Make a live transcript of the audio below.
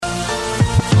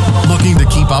Looking to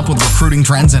keep up with recruiting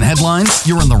trends and headlines?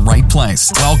 You're in the right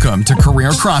place. Welcome to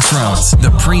Career Crossroads, the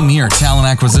premier talent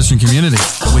acquisition community,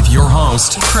 with your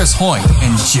host, Chris Hoyt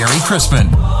and Jerry Crispin.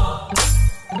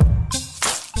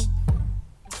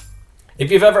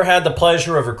 If you've ever had the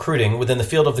pleasure of recruiting within the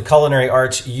field of the culinary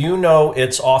arts, you know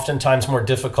it's oftentimes more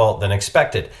difficult than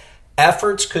expected.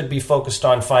 Efforts could be focused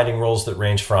on finding roles that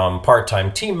range from part-time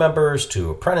team members to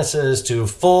apprentices to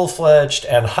full-fledged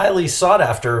and highly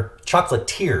sought-after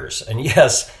chocolatiers. And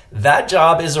yes, that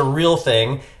job is a real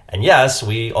thing. And yes,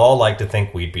 we all like to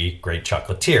think we'd be great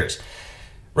chocolatiers.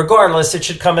 Regardless, it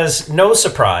should come as no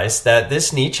surprise that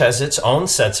this niche has its own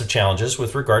sets of challenges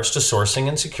with regards to sourcing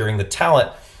and securing the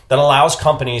talent that allows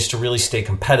companies to really stay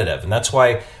competitive. And that's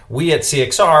why we at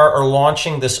CXR are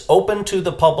launching this open to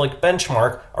the public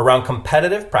benchmark around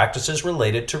competitive practices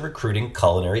related to recruiting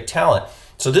culinary talent.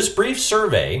 So this brief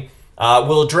survey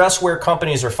will address where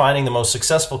companies are finding the most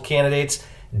successful candidates,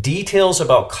 details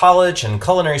about college and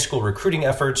culinary school recruiting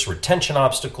efforts, retention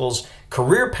obstacles,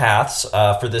 career paths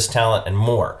for this talent, and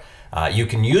more. You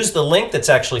can use the link that's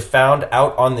actually found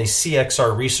out on the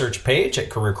CXR research page at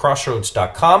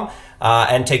careercrossroads.com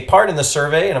and take part in the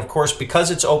survey. And of course,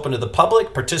 because it's open to the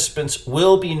public, participants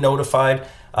will be notified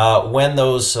when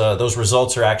those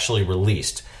results are actually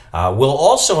released. We'll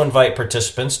also invite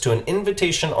participants to an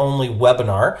invitation-only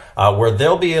webinar where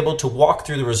they'll be able to walk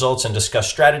through the results and discuss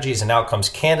strategies and outcomes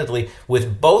candidly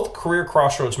with both Career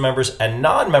Crossroads members and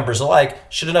non-members alike,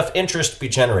 should enough interest be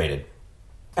generated.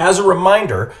 As a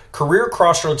reminder, Career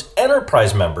Crossroads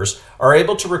Enterprise members are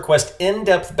able to request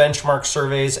in-depth benchmark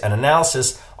surveys and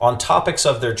analysis on topics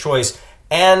of their choice,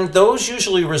 and those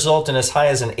usually result in as high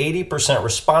as an 80%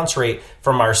 response rate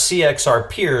from our CXR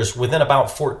peers within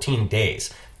about 14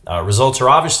 days. Results are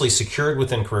obviously secured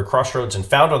within Career Crossroads and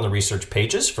found on the research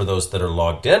pages for those that are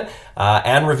logged in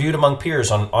and reviewed among peers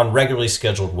on regularly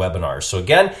scheduled webinars. So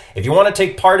again, if you want to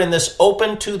take part in this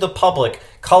open to the public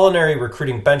culinary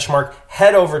recruiting benchmark,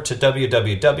 head over to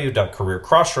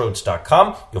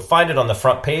www.careercrossroads.com. You'll find it on the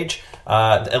front page,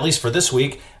 at least for this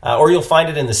week, or you'll find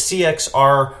it in the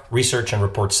CXR research and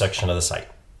reports section of the site.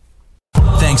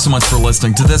 Thanks so much for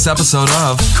listening to this episode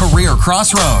of Career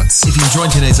Crossroads. If you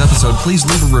enjoyed today's episode, please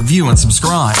leave a review and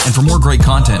subscribe. And for more great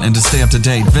content and to stay up to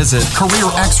date, visit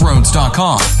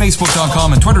careerxroads.com,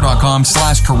 facebook.com, and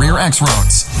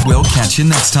twitter.com/careerxroads. We'll catch you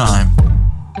next time.